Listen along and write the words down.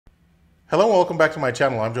Hello and welcome back to my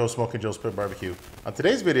channel. I'm Joe, Smokin Joe Spit Barbecue. On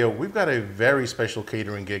today's video, we've got a very special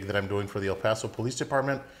catering gig that I'm doing for the El Paso Police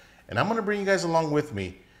Department, and I'm going to bring you guys along with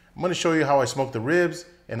me. I'm going to show you how I smoke the ribs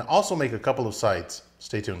and also make a couple of sides.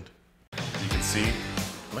 Stay tuned. You can see,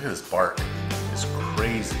 look at this bark. It's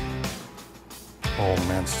crazy. Oh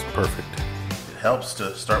man, this is perfect. It helps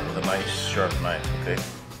to start with a nice sharp knife, okay?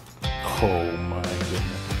 Oh my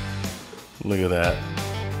goodness. Look at that.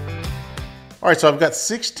 All right, so I've got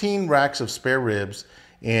 16 racks of spare ribs,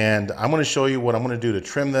 and I'm gonna show you what I'm gonna do to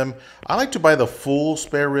trim them. I like to buy the full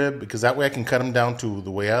spare rib because that way I can cut them down to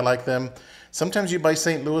the way I like them. Sometimes you buy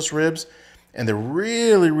St. Louis ribs and they're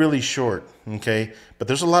really, really short, okay? But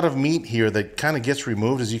there's a lot of meat here that kind of gets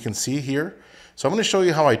removed, as you can see here. So I'm gonna show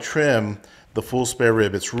you how I trim the full spare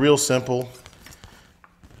rib. It's real simple.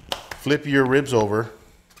 Flip your ribs over,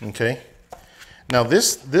 okay? Now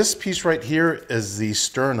this piece right here is the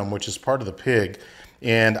sternum, which is part of the pig.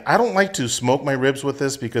 And I don't like to smoke my ribs with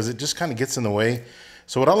this because it just kind of gets in the way.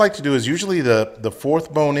 So what I like to do is usually the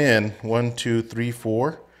fourth bone in, 1, 2, 3,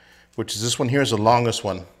 4, which is this one here is the longest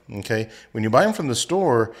one, okay? When you buy them from the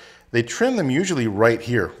store, they trim them usually right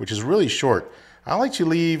here, which is really short. I like to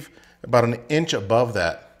leave about an inch above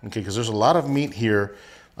that, okay? Because there's a lot of meat here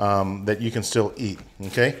that you can still eat,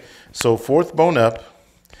 okay? So fourth bone up.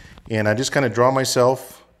 And I just kind of draw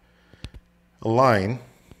myself a line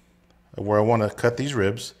where I want to cut these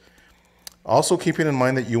ribs. Also keeping in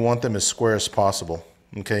mind that you want them as square as possible,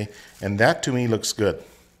 okay? And that to me looks good.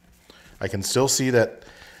 I can still see that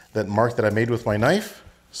mark that I made with my knife.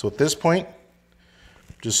 So at this point,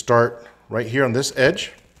 just start right here on this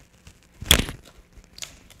edge.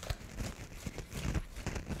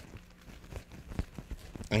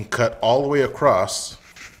 And cut all the way across,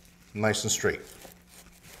 nice and straight.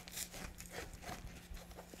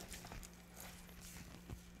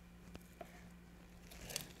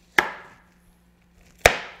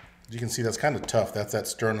 You can see that's kind of tough. That's that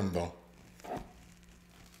sternum bone.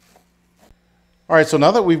 All right, so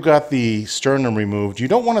now that we've got the sternum removed, you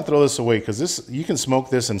don't want to throw this away because you can smoke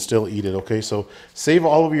this and still eat it, okay? So save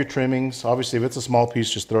all of your trimmings. Obviously, if it's a small piece,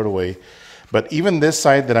 just throw it away. But even this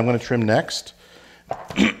side that I'm going to trim next,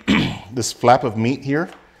 this flap of meat here,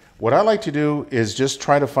 what I like to do is just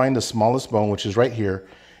try to find the smallest bone, which is right here,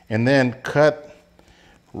 and then cut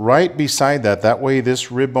right beside that. That way this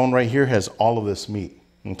rib bone right here has all of this meat.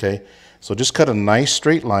 Okay, so just cut a nice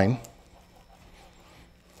straight line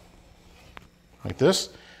like this.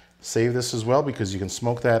 Save this as well because you can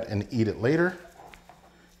smoke that and eat it later.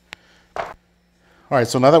 All right,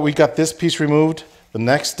 so now that we got this piece removed, the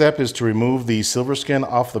next step is to remove the silver skin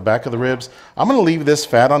off the back of the ribs. I'm going to leave this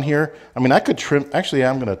fat on here. I mean, I could trim, actually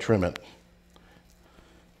I'm going to trim it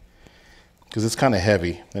because it's kind of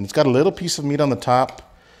heavy and it's got a little piece of meat on the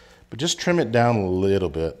top, but just trim it down a little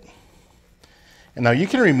bit. And now you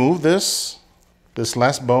can remove this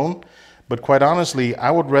last bone, but quite honestly,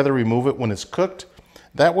 I would rather remove it when it's cooked.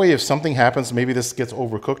 That way, if something happens, maybe this gets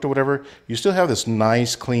overcooked or whatever, you still have this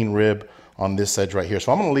nice clean rib on this edge right here.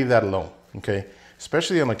 So I'm gonna leave that alone, okay?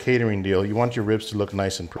 Especially on a catering deal, you want your ribs to look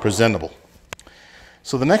nice and presentable.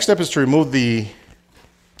 So the next step is to remove the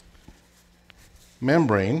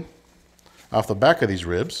membrane off the back of these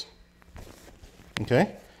ribs,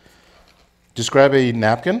 okay? Just grab a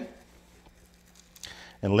napkin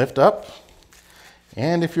and lift up,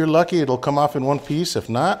 and if you're lucky it'll come off in one piece. If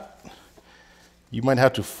not, you might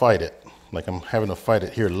have to fight it, like I'm having to fight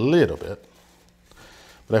it here a little bit.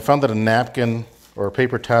 But I found that a napkin or a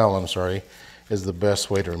paper towel, I'm sorry, is the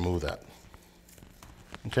best way to remove that.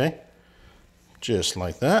 Okay, just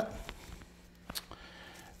like that.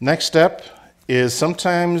 Next step is,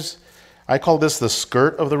 sometimes I call this the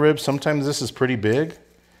skirt of the rib. Sometimes this is pretty big,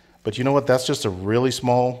 but you know what, that's just a really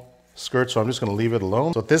small skirt, so I'm just going to leave it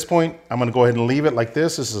alone. So at this point, I'm going to go ahead and leave it like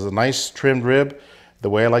this. This is a nice trimmed rib, the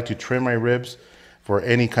way I like to trim my ribs for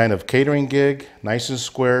any kind of catering gig, nice and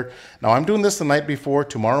square. Now I'm doing this the night before.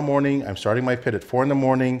 Tomorrow morning, I'm starting my pit at 4 in the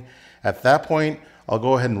morning. At that point, I'll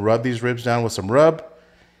go ahead and rub these ribs down with some rub,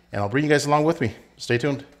 and I'll bring you guys along with me. Stay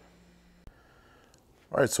tuned.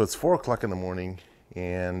 All right, so it's 4 o'clock in the morning,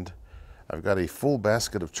 and I've got a full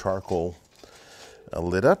basket of charcoal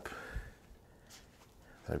lit up.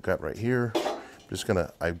 I've got right here.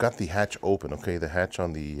 I've got the hatch open, okay, the hatch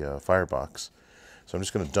on the firebox. So I'm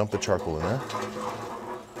just gonna dump the charcoal in there,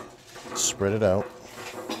 spread it out,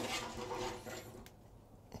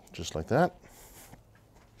 just like that.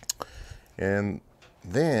 And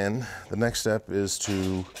then the next step is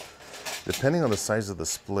to, depending on the size of the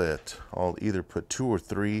split, I'll either put 2 or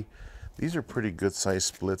 3. These are pretty good size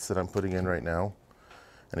splits that I'm putting in right now.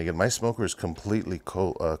 And again, my smoker is completely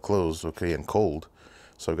closed, okay, and cold.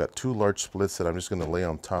 So I've got 2 large splits that I'm just going to lay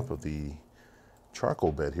on top of the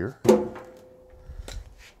charcoal bed here.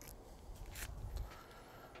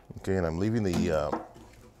 Okay, and I'm leaving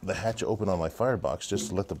the hatch open on my firebox just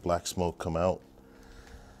to let the black smoke come out.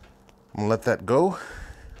 I'm gonna let that go.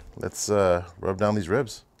 Let's rub down these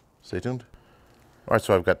ribs. Stay tuned. All right,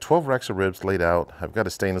 so I've got 12 racks of ribs laid out. I've got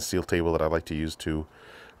a stainless steel table that I like to use to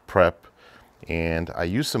prep. And I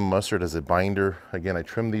use some mustard as a binder. Again, I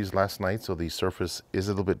trimmed these last night, so the surface is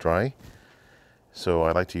a little bit dry. So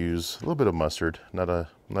I like to use a little bit of mustard, not a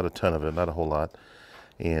ton of it, not a whole lot.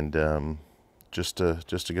 And just to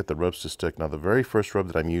get the rubs to stick. Now, the very first rub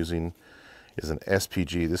that I'm using is an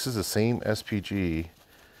SPG. This is the same SPG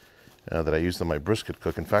that I used on my brisket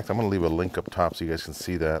cook. In fact, I'm going to leave a link up top so you guys can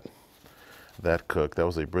see that cook. That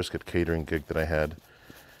was a brisket catering gig that I had.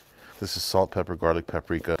 This is salt, pepper, garlic,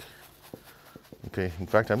 paprika. Okay, in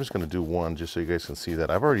fact, I'm just going to do one just so you guys can see that.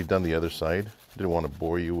 I've already done the other side. Didn't want to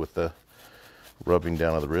bore you with the rubbing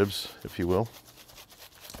down of the ribs, if you will.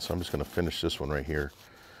 So I'm just going to finish this one right here.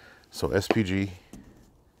 So SPG,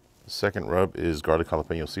 the second rub is garlic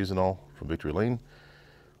jalapeno seasonal from Victory Lane.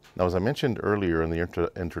 Now, as I mentioned earlier in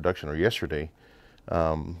the introduction, or yesterday,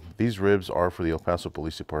 these ribs are for the El Paso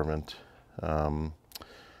Police Department. I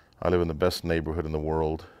live in the best neighborhood in the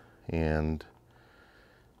world, and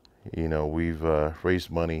you know, we've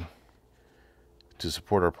raised money to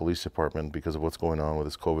support our police department because of what's going on with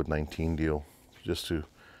this COVID-19 deal, just to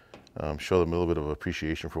show them a little bit of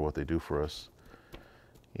appreciation for what they do for us.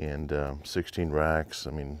 And 16 racks,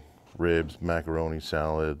 I mean, ribs, macaroni,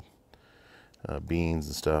 salad, beans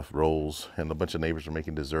and stuff, rolls, and a bunch of neighbors are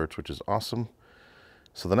making desserts, which is awesome.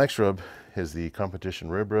 So the next rub is the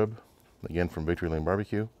competition rib, again from Victory Lane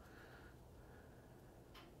Barbecue.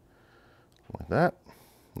 Like that.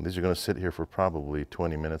 And these are going to sit here for probably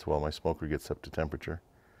 20 minutes while my smoker gets up to temperature.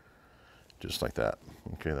 Just like that.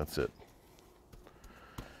 Okay, that's it.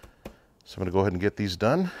 So I'm going to go ahead and get these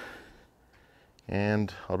done.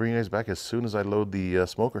 And I'll bring you guys back as soon as I load the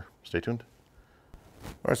smoker. Stay tuned.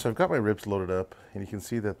 All right, so I've got my ribs loaded up, and you can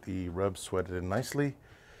see that the rubs sweated in nicely.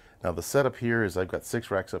 Now the setup here is I've got 6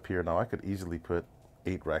 racks up here. Now I could easily put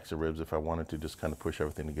 8 racks of ribs if I wanted to, just kind of push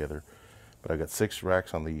everything together. But I've got 6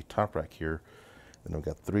 racks on the top rack here. Then I've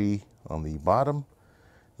got 3 on the bottom.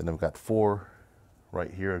 Then I've got 4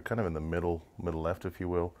 right here, kind of in the middle left, if you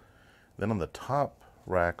will. Then on the top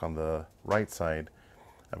rack on the right side,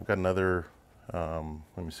 I've got another, let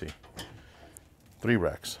me see, 3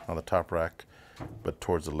 racks on the top rack, but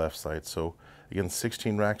towards the left side. So again,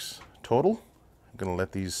 16 racks total. I'm gonna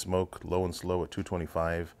let these smoke low and slow at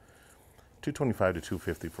 225 to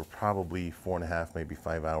 250 for probably 4.5, maybe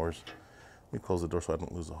 5 hours. Let me close the door so I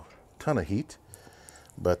don't lose a ton of heat.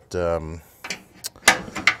 But I'll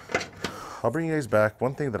bring you guys back.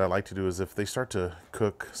 One thing that I like to do is if they start to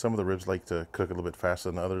cook, some of the ribs like to cook a little bit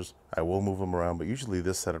faster than others. I will move them around, but usually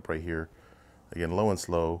this setup right here, again, low and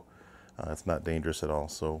slow, it's not dangerous at all.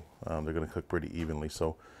 So they're going to cook pretty evenly.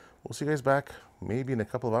 So we'll see you guys back maybe in a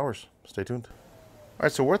couple of hours. Stay tuned. All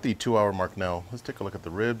right, so we're at the 2-hour mark now. Let's take a look at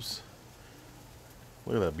the ribs.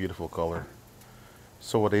 Look at that beautiful color.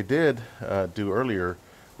 So what I did do earlier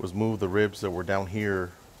was move the ribs that were down here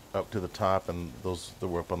up to the top, and those that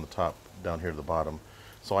were up on the top down here to the bottom.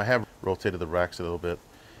 So I have rotated the racks a little bit,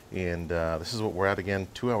 and this is what we're at again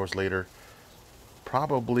 2 hours later.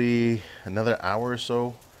 Probably another hour or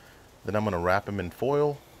so, then I'm going to wrap them in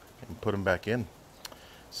foil and put them back in.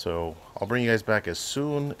 So I'll bring you guys back as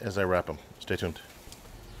soon as I wrap them. Stay tuned.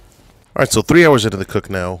 All right, so 3 hours into the cook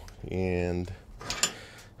now, and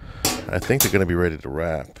I think they're going to be ready to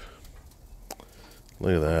wrap.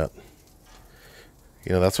 Look at that.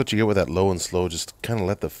 You know, that's what you get with that low and slow. Just kind of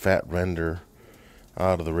let the fat render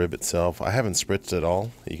out of the rib itself. I haven't spritzed at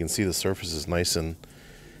all. You can see the surface is nice and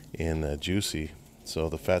juicy. So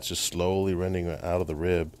the fat's just slowly rendering out of the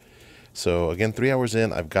rib. So again, 3 hours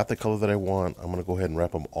in, I've got the color that I want. I'm going to go ahead and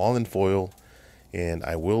wrap them all in foil. And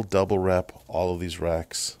I will double wrap all of these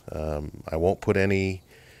racks. I won't put any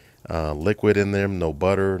liquid in them, no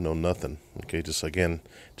butter, no nothing. Okay,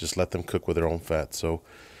 just let them cook with their own fat. So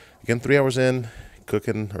again, 3 hours in,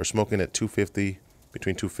 cooking or smoking at 250,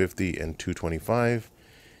 between 250 and 225,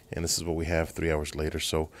 and this is what we have 3 hours later.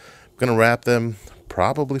 So I'm gonna wrap them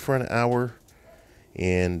probably for an hour,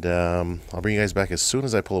 and I'll bring you guys back as soon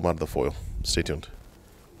as I pull them out of the foil. Stay tuned.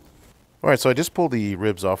 All right, so I just pulled the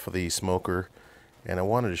ribs off of the smoker, and I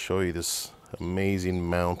wanted to show you this amazing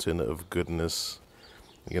mountain of goodness.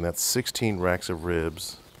 Again, that's 16 racks of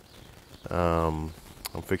ribs.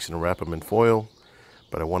 I'm fixing to wrap them in foil,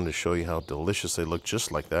 but I wanted to show you how delicious they look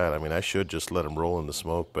just like that. I mean, I should just let them roll in the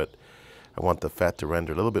smoke, but I want the fat to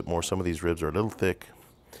render a little bit more. Some of these ribs are a little thick,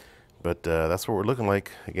 But that's what we're looking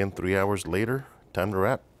like. Again, 3 hours later, time to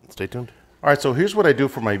wrap. Stay tuned. All right, so here's what I do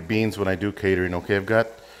for my beans when I do catering. Okay, I've got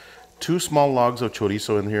 2 small logs of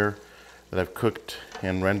chorizo in here that I've cooked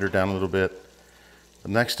and rendered down a little bit. The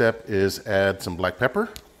next step is add some black pepper.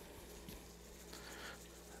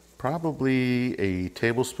 Probably a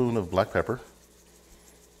tablespoon of black pepper.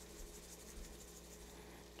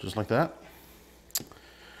 Just like that.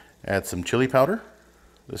 Add some chili powder.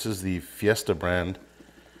 This is the Fiesta brand.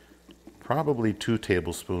 Probably 2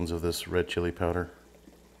 tablespoons of this red chili powder.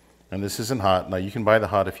 And this isn't hot. Now you can buy the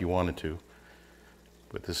hot if you wanted to,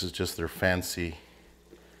 but this is just their fancy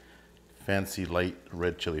light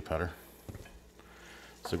red chili powder.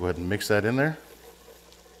 So go ahead and mix that in there.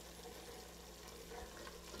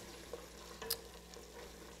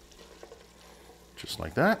 Just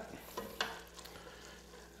like that.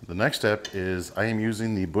 The next step is I am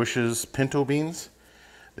using the Bush's pinto beans.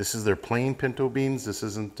 This is their plain pinto beans. This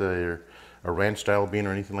isn't a ranch style bean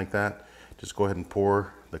or anything like that. Just go ahead and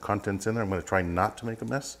pour the contents in there. I'm going to try not to make a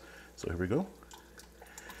mess. So here we go.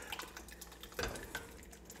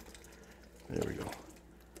 There we go.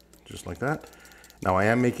 Just like that. Now I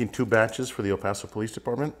am making 2 batches for the El Paso Police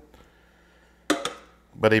Department.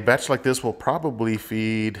 But a batch like this will probably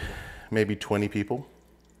feed maybe 20 people.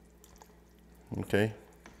 Okay.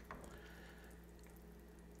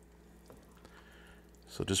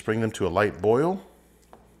 So just bring them to a light boil.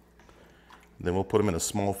 Then we'll put them in a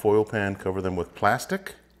small foil pan, cover them with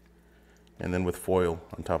plastic, and then with foil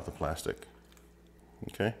on top of the plastic.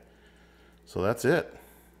 Okay, so that's it.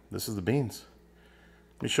 This is the beans.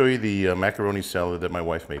 Let me show you the macaroni salad that my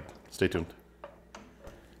wife made. Stay tuned.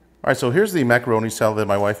 All right, so here's the macaroni salad that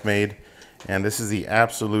my wife made, and this is the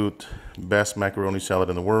absolute best macaroni salad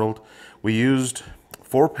in the world. We used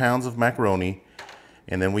 4 pounds of macaroni,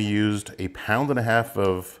 and then we used 1.5 pounds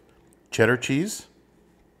of cheddar cheese.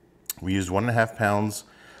 We used 1.5 pounds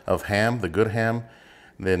of ham, the good ham.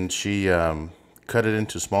 Then she cut it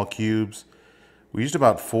into small cubes. We used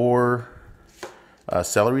about 4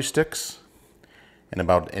 celery sticks and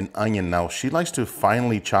about an onion. Now she likes to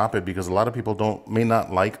finely chop it because a lot of people may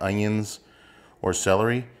not like onions or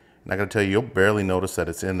celery. And I gotta tell you, you'll barely notice that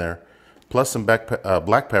it's in there. Plus some black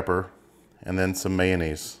pepper and then some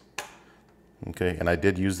mayonnaise. Okay, and I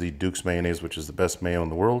did use the Duke's mayonnaise, which is the best mayo in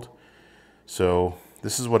the world. So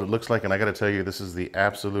this is what it looks like, and I gotta tell you, this is the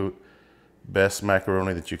absolute best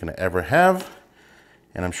macaroni that you can ever have.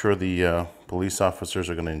 And I'm sure the police officers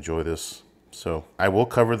are gonna enjoy this. So I will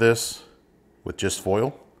cover this with just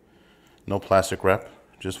foil. No plastic wrap,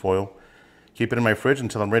 just foil. Keep it in my fridge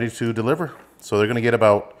until I'm ready to deliver. So they're gonna get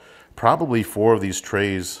about probably 4 of these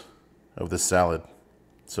trays of this salad.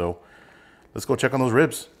 So let's go check on those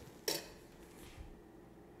ribs.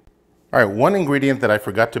 All right, one ingredient that I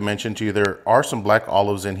forgot to mention to you, there are some black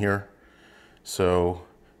olives in here. So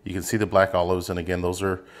you can see the black olives, and again, those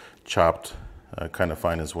are chopped kind of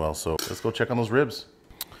fine as well. So let's go check on those ribs.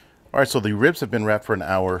 All right, so the ribs have been wrapped for an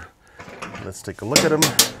hour. Let's take a look at them.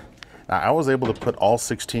 Now, I was able to put all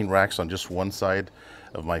 16 racks on just one side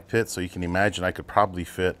of my pit, so you can imagine I could probably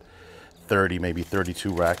fit 30, maybe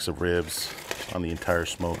 32 racks of ribs on the entire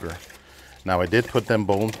smoker. Now, I did put them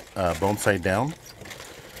bone side down.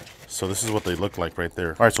 So this is what they look like right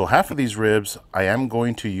there. All right, so half of these ribs, I am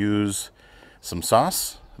going to use some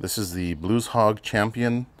sauce. This is the Blues Hog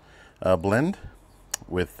Champion blend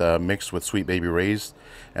with mixed with Sweet Baby Ray's,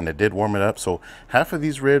 and I did warm it up. So half of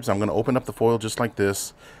these ribs, I'm gonna open up the foil just like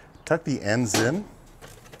this, tuck the ends in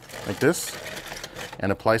like this, and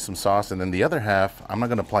apply some sauce. And then the other half, I'm not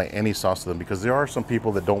gonna apply any sauce to them because there are some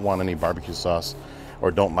people that don't want any barbecue sauce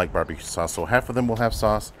or don't like barbecue sauce. So half of them will have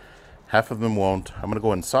sauce, half of them won't. I'm gonna go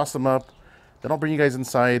ahead and sauce them up. Then I'll bring you guys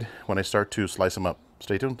inside when I start to slice them up.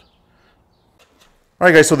 Stay tuned. All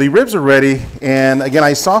right, guys, so the ribs are ready. And again,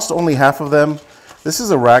 I sauced only half of them. This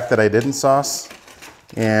is a rack that I didn't sauce,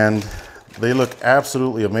 and they look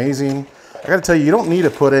absolutely amazing. I gotta tell you, you don't need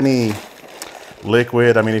to put any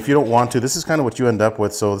liquid. I mean, if you don't want to, this is kind of what you end up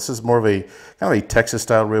with. So this is more of a kind of a Texas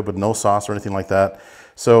style rib with no sauce or anything like that.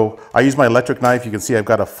 So I use my electric knife. You can see I've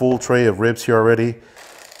got a full tray of ribs here already.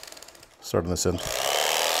 Starting this in.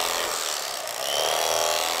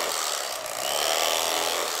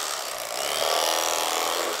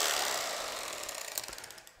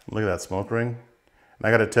 Look at that smoke ring. And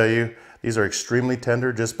I got to tell you, these are extremely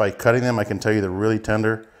tender. Just by cutting them, I can tell you they're really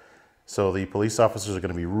tender. So the police officers are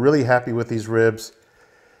going to be really happy with these ribs.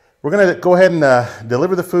 We're going to go ahead and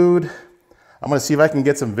deliver the food. I'm going to see if I can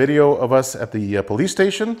get some video of us at the police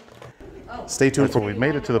station. Stay tuned. So we've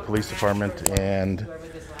made it to the police department and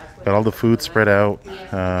got all the food spread out.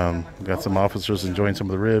 Got some officers enjoying some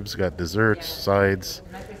of the ribs. Got desserts, sides.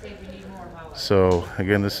 So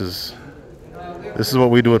again, this is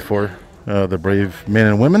what we do it for, the brave men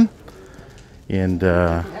and women, and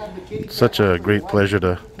it's such a great pleasure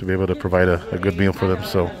to be able to provide a good meal for them.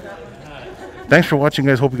 So thanks for watching,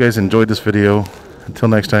 guys. Hope you guys enjoyed this video. Until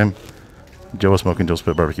next time, Joe with Smokin Joe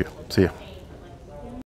Spit Barbecue. See ya.